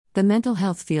The mental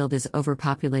health field is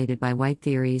overpopulated by white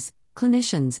theories,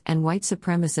 clinicians, and white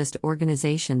supremacist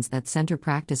organizations that center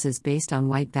practices based on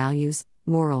white values,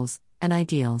 morals, and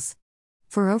ideals.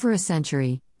 For over a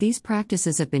century, these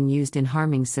practices have been used in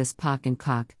harming cis, POC, and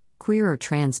COC, queer or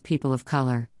trans people of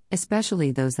color,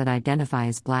 especially those that identify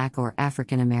as Black or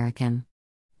African American.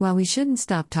 While we shouldn't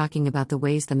stop talking about the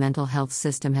ways the mental health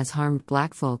system has harmed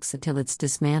Black folks until it's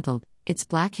dismantled, it's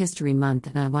Black History Month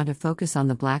and I want to focus on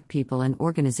the Black people and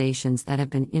organizations that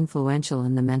have been influential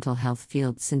in the mental health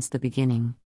field since the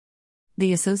beginning.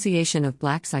 The Association of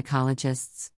Black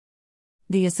Psychologists.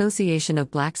 The Association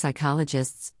of Black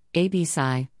Psychologists,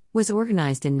 ABPSI, was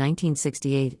organized in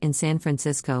 1968 in San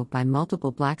Francisco by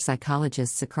multiple Black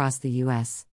psychologists across the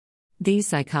U.S. These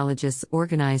psychologists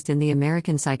organized in the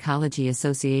American Psychology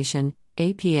Association,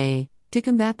 APA, to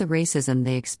combat the racism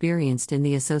they experienced in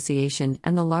the association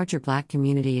and the larger Black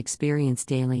community experienced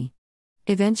daily.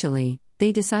 Eventually,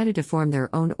 they decided to form their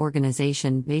own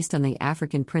organization based on the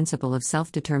African principle of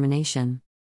self-determination.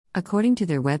 According to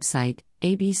their website,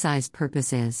 ABPSI's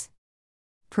purpose is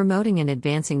promoting and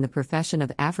advancing the profession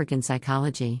of African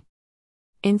psychology,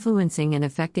 influencing and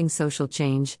affecting social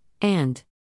change, and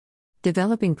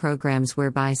developing programs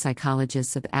whereby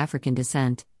psychologists of African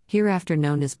descent, hereafter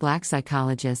known as Black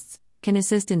psychologists, can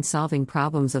assist in solving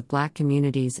problems of Black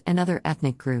communities and other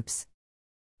ethnic groups.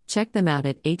 Check them out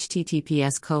at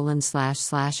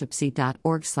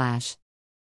https://apsi.org/.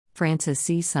 Francis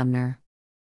C. Sumner.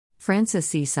 Francis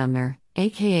C. Sumner,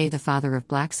 aka the father of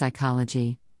Black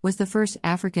psychology, was the first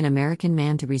African American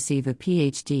man to receive a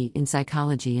PhD in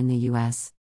psychology in the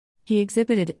U.S. He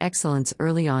exhibited excellence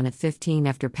early on at 15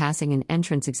 after passing an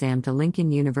entrance exam to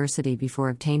Lincoln University before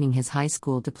obtaining his high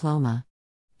school diploma.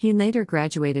 He later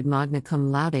graduated magna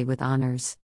cum laude with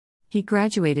honors. He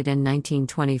graduated in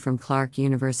 1920 from Clark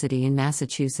University in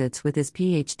Massachusetts with his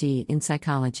PhD in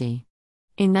psychology.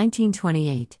 In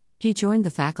 1928, he joined the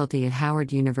faculty at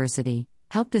Howard University,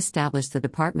 helped establish the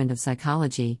Department of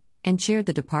Psychology, and chaired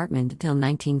the department until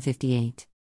 1958.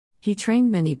 He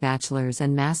trained many bachelor's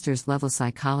and master's level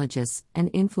psychologists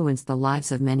and influenced the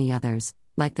lives of many others,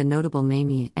 like the notable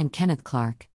Mamie and Kenneth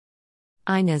Clark.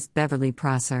 Inez Beverly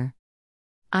Prosser.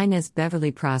 Inez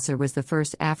Beverly Prosser was the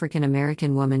first African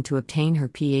American woman to obtain her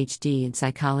PhD in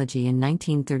psychology in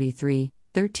 1933,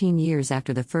 13 years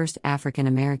after the first African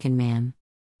American man.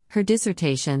 Her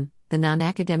dissertation, The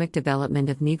Non-Academic Development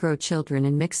of Negro Children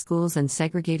in Mixed Schools and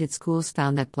Segregated Schools,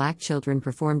 found that Black children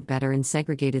performed better in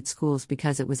segregated schools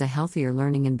because it was a healthier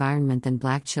learning environment than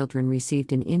Black children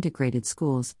received in integrated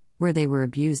schools, where they were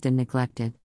abused and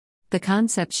neglected. The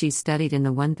concepts she studied in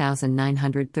the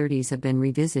 1930s have been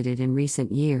revisited in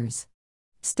recent years.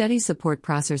 Studies support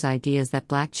Prosser's ideas that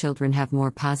Black children have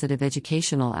more positive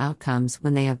educational outcomes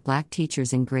when they have Black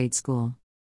teachers in grade school.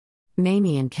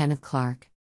 Mamie and Kenneth Clark.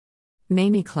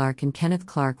 Mamie Clark and Kenneth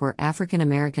Clark were African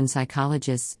American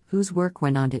psychologists whose work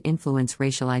went on to influence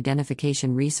racial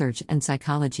identification research and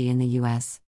psychology in the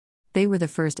U.S. They were the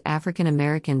first African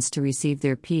Americans to receive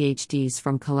their PhDs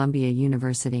from Columbia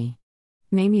University.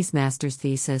 Mamie's master's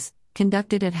thesis,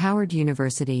 conducted at Howard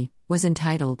University, was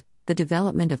entitled, The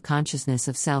Development of Consciousness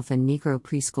of Self in Negro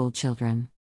Preschool Children.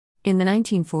 In the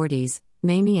 1940s,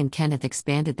 Mamie and Kenneth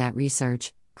expanded that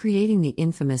research, creating the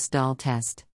infamous doll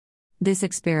test. This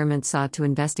experiment sought to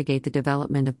investigate the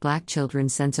development of Black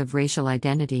children's sense of racial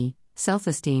identity,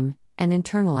 self-esteem, and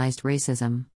internalized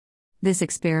racism. This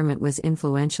experiment was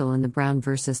influential in the Brown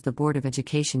versus the Board of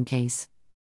Education case.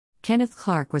 Kenneth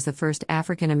Clark was the first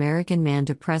African American man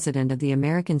to president of the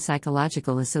American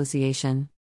Psychological Association.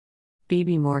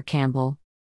 Bebe Moore Campbell.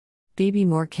 Bebe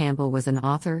Moore Campbell was an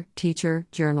author, teacher,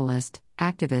 journalist,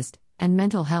 activist, and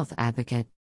mental health advocate.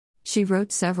 She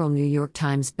wrote several New York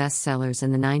Times bestsellers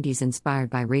in the 90s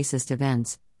inspired by racist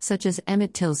events, such as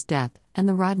Emmett Till's death and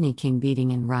the Rodney King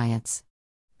beating and riots.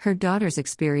 Her daughter's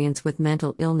experience with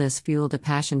mental illness fueled a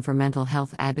passion for mental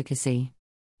health advocacy.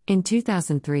 In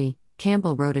 2003,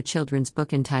 Campbell wrote a children's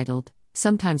book entitled,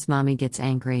 Sometimes Mommy Gets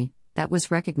Angry, that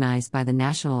was recognized by the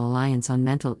National Alliance on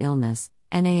Mental Illness,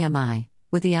 NAMI,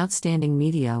 with the Outstanding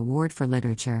Media Award for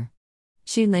Literature.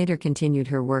 She later continued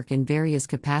her work in various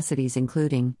capacities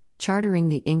including chartering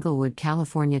the Inglewood,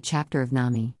 California chapter of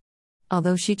NAMI.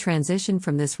 Although she transitioned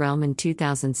from this realm in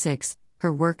 2006,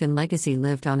 her work and legacy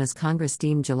lived on as Congress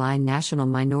deemed July National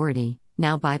Minority,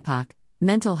 now BIPOC,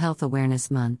 Mental Health Awareness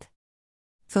Month.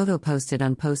 Photo posted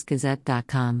on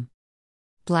postgazette.com.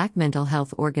 Black mental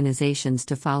health organizations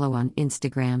to follow on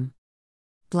Instagram.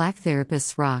 Black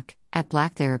Therapists Rock, at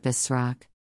Black Therapists Rock.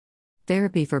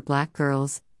 Therapy for Black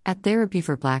Girls, at Therapy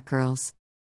for Black Girls.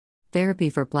 Therapy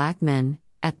for Black Men,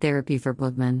 at Therapy for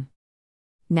Women.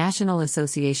 National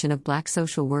Association of Black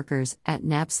Social Workers, at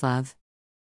NABSLOV.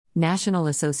 National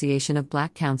Association of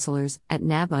Black Counselors, at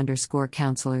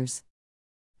NAB_counselors.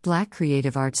 Black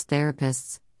Creative Arts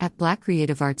Therapists, at Black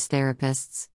Creative Arts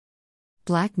Therapists.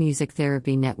 Black Music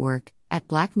Therapy Network, at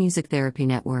Black Music Therapy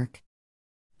Network.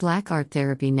 Black Art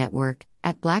Therapy Network,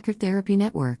 at Black Art Therapy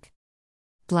Network.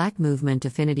 Black Movement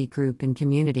Affinity Group and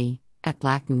Community, at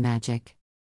Black Magic.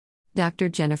 Dr.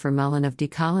 Jennifer Mullen of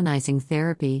Decolonizing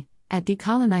Therapy, at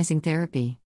Decolonizing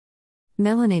Therapy.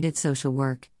 Melanated Social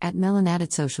Work, at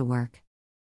Melanated Social Work.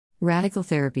 Radical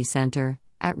Therapy Center,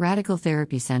 at Radical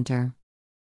Therapy Center.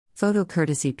 Photo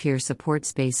Courtesy Peer Support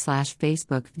Space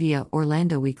 /Facebook via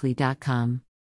OrlandoWeekly.com.